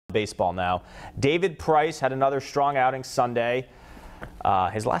Baseball now. David Price had another strong outing Sunday.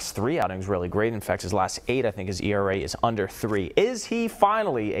 His last 3 outings really great. In fact, his last 8, I think his ERA is under 3. Is he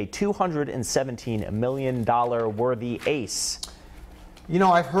finally a $217 million worthy ace? You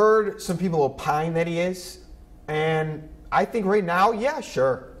know, I've heard some people opine that he is, and I think right now, yeah,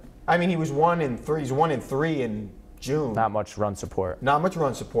 sure. I mean, he was 1-3. He's 1-3 in June. Not much run support. Not much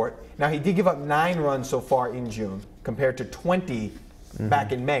run support. Now, he did give up 9 runs so far in June compared to 20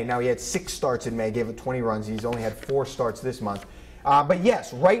 back in May. Now, he had 6 starts in May, gave up 20 runs. He's only had 4 starts this month. But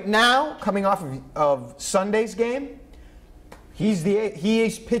yes, right now, coming off of Sunday's game, he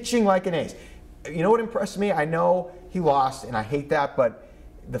is pitching like an ace. You know what impressed me? I know he lost, and I hate that, but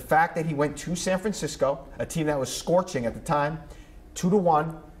the fact that he went to San Francisco, a team that was scorching at the time,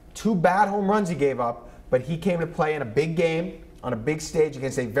 2-1, 2 bad home runs he gave up, but he came to play in a big game on a big stage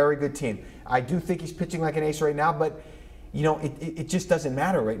against a very good team. I do think he's pitching like an ace right now, but you know, it just doesn't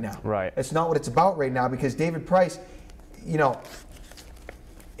matter right now. Right. It's not what it's about right now because David Price, you know,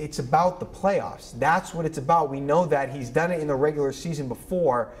 it's about the playoffs. That's what it's about. We know that he's done it in the regular season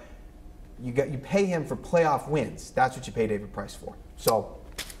before. You pay him for playoff wins. That's what you pay David Price for. So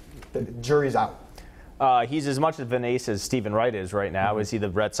the jury's out. He's as much of an ace as Stephen Wright is right now. Is he the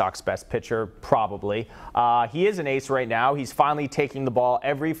Red Sox best pitcher? Probably. He is an ace right now. He's finally taking the ball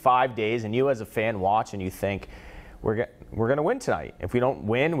every 5 days, and you as a fan watch and you think, we're going to win tonight. If we don't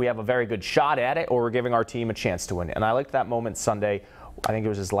win, we have a very good shot at it, or we're giving our team a chance to win. And I liked that moment Sunday. I think it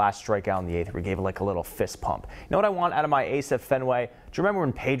was his last strikeout in the 8th where he gave it like a little fist pump. You know what I want out of my ace at Fenway? Do you remember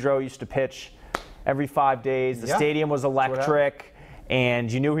when Pedro used to pitch every 5 days? The stadium was electric,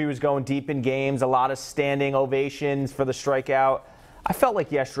 and you knew he was going deep in games, a lot of standing ovations for the strikeout. I felt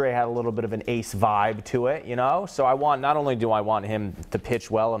like yesterday had a little bit of an ace vibe to it, you know? So I want, not only do I want him to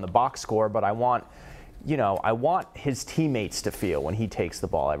pitch well in the box score, but I want, you know, I want his teammates to feel when he takes the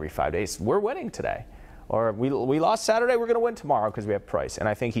ball every 5 days, we're winning today. Or we lost Saturday, we're going to win tomorrow because we have Price. And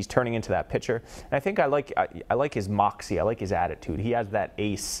I think he's turning into that pitcher. And I think I like his moxie. I like his attitude. He has that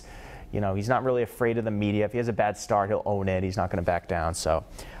ace. You know, he's not really afraid of the media. If he has a bad start, he'll own it. He's not going to back down. So,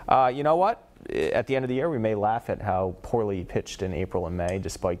 you know what? At the end of the year, we may laugh at how poorly he pitched in April and May,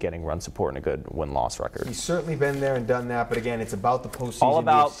 despite getting run support and a good win-loss record. He's certainly been there and done that. But again, it's about the postseason. All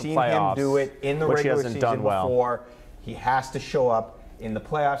about We've the playoffs, seen him do it in the regular season before. He has to show up in the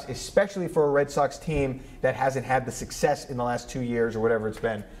playoffs, especially for a Red Sox team that hasn't had the success in the last 2 years or whatever it's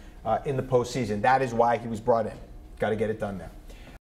been in the postseason. That is why he was brought in. Got to get it done there.